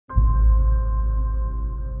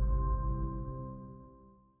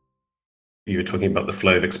you were talking about the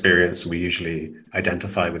flow of experience. We usually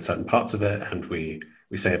identify with certain parts of it, and we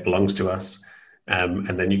say it belongs to us.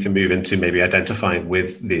 And then you can move into maybe identifying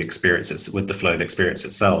with the experiences, with the flow of experience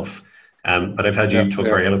itself. But I've heard you talk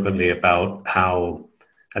very eloquently about how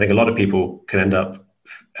I think a lot of people can end up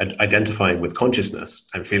identifying with consciousness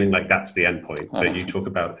and feeling like that's the end point. But you talk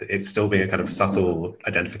about it still being a kind of subtle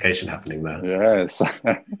identification happening there. Yes,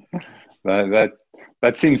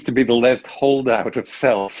 that seems to be the last holdout of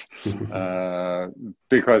self,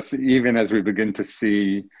 because even as we begin to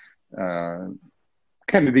see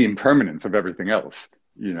kind of the impermanence of everything else,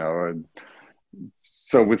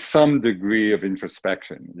 so with some degree of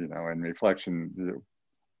introspection, and reflection,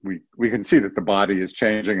 we can see that the body is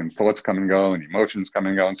changing and thoughts come and go and emotions come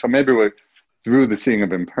and go. And so maybe through the seeing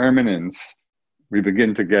of impermanence, we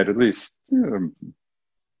begin to get at least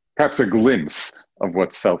perhaps a glimpse of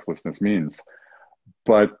what selflessness means.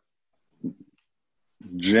 But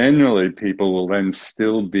generally, people will then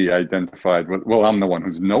still be identified with, well, I'm the one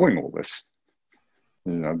who's knowing all this,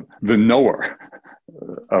 the knower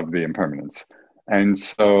of the impermanence. And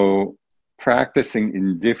so practicing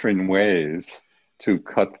in different ways to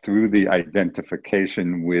cut through the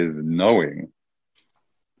identification with knowing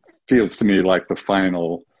feels to me like the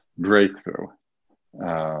final breakthrough.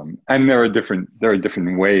 And there are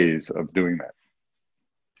different ways of doing that.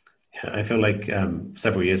 Yeah, I feel like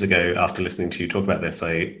several years ago, after listening to you talk about this,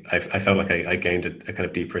 I felt like I gained a kind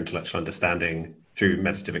of deeper intellectual understanding through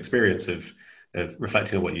meditative experience of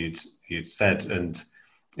reflecting on what you'd said. And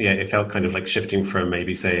yeah, it felt kind of like shifting from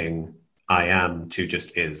maybe saying I am to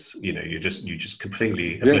just is. You just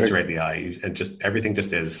completely obliterate the I, and just everything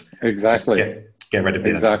just is. Exactly. Just get rid of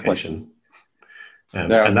the identification. And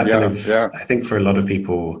that kind of, I think for a lot of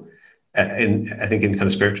people, I think in kind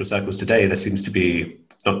of spiritual circles today, there seems to be,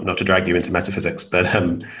 not to drag you into metaphysics, but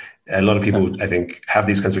a lot of people, I think, have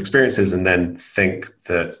these kinds of experiences and then think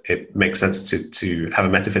that it makes sense to have a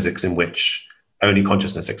metaphysics in which only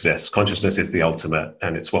consciousness exists. Consciousness is the ultimate,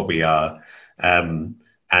 and it's what we are.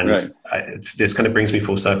 This kind of brings me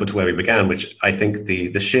full circle to where we began, which I think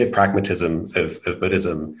the sheer pragmatism of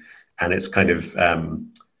Buddhism, and it's kind of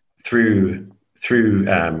through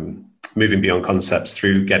moving beyond concepts,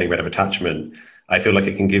 through getting rid of attachment, I feel like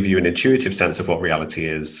it can give you an intuitive sense of what reality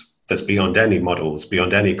is that's beyond any models,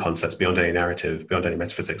 beyond any concepts, beyond any narrative, beyond any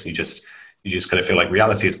metaphysics. You just kind of feel like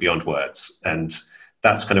reality is beyond words. And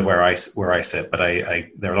that's kind of where I sit. But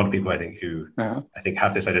there are a lot of people I think who I think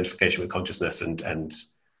have this identification with consciousness and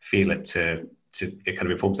feel it to it kind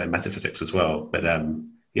of informs their metaphysics as well. But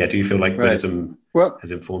do you feel like Buddhism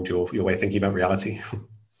has informed your way of thinking about reality?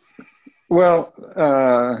 Well,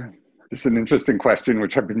 it's an interesting question,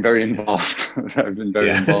 which I've been very involved. I've been very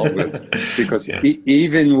involved with, because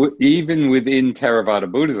even within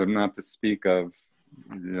Theravada Buddhism, not to speak of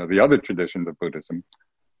the other traditions of Buddhism,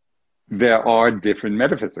 there are different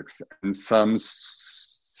metaphysics, and some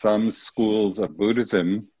schools of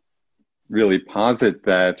Buddhism really posit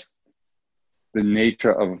that the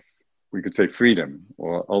nature of, we could say, freedom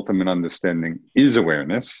or ultimate understanding is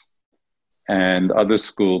awareness. And other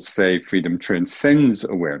schools say freedom transcends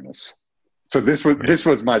awareness. So this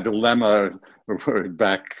was my dilemma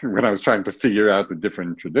back when I was trying to figure out the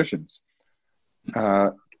different traditions.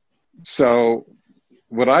 So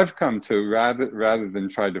what I've come to, rather than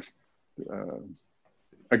try to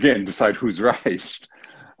again decide who's right,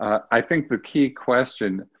 I think the key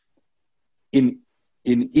question in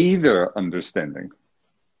either understanding.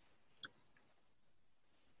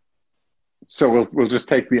 So we'll just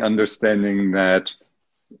take the understanding that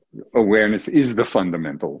awareness is the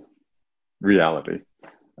fundamental reality,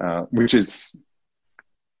 which is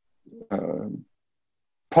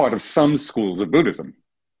part of some schools of Buddhism.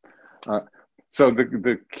 So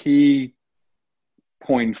the key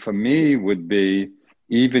point for me would be,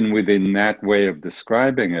 even within that way of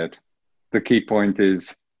describing it, the key point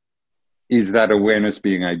is that awareness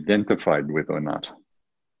being identified with or not?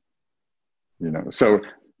 So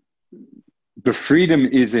the freedom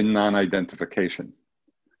is in non-identification.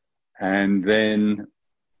 And then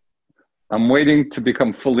I'm waiting to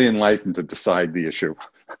become fully enlightened to decide the issue.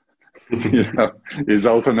 Is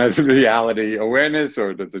ultimate reality awareness,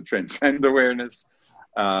 or does it transcend awareness?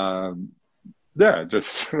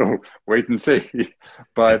 Just wait and see.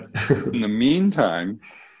 But in the meantime,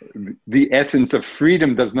 the essence of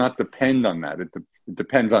freedom does not depend on that. It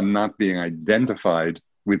depends on not being identified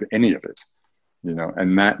with any of it.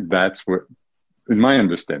 And that's where, in my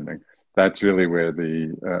understanding, that's really where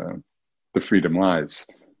the freedom lies.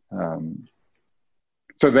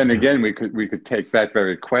 So then again, we could take that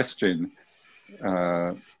very question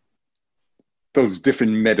those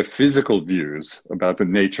different metaphysical views about the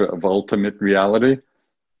nature of ultimate reality,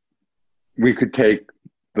 we could take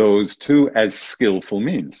those two as skillful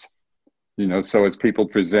means. So as people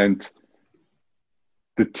present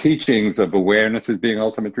the teachings of awareness as being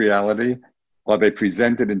ultimate reality, are they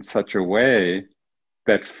presented in such a way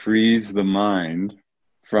that frees the mind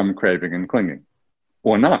from craving and clinging,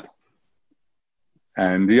 or not?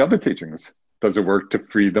 And the other teachings, does it work to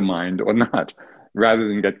free the mind or not, rather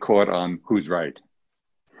than get caught on who's right?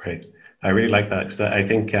 Right. I really like that, because I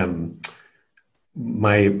think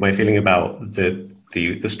my feeling about the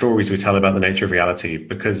stories we tell about the nature of reality,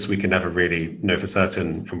 because we can never really know for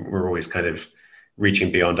certain, and we're always kind of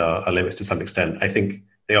reaching beyond our limits to some extent, I think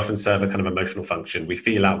they often serve a kind of emotional function. We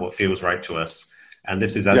feel out what feels right to us. And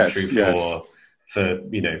this is as true for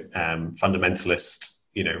fundamentalist,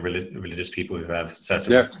 religious people who have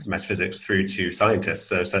certain metaphysics, through to scientists.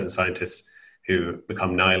 So certain scientists who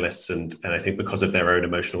become nihilists and I think because of their own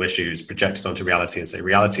emotional issues projected onto reality and say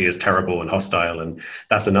reality is terrible and hostile, and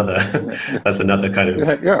that's another kind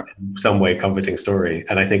of in some way comforting story.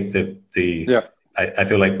 And I think that I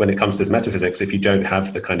feel like when it comes to metaphysics, if you don't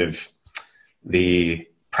have the kind of the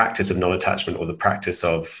practice of non-attachment, or the practice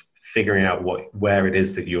of figuring out where it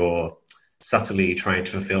is that you're subtly trying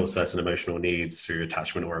to fulfill certain emotional needs through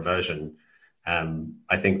attachment or aversion,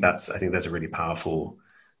 I think there's a really powerful.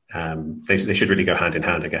 They should really go hand in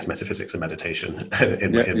hand, I guess, metaphysics and meditation,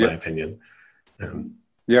 in my opinion. Well,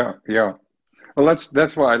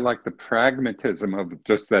 that's why I like the pragmatism of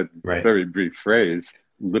just that very brief phrase,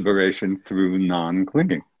 liberation through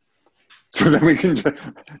non-clinging. So that we can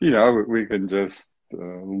just,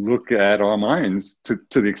 look at our minds to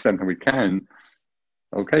the extent that we can.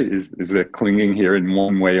 Okay, is there clinging here in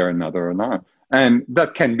one way or another or not? And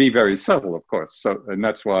that can be very subtle, of course. And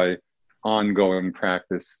that's why ongoing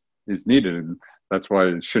practice is needed. And that's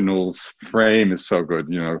why Chenul's frame is so good,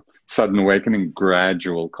 sudden awakening,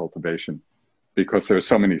 gradual cultivation, because there are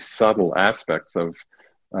so many subtle aspects of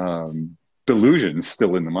delusions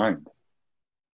still in the mind.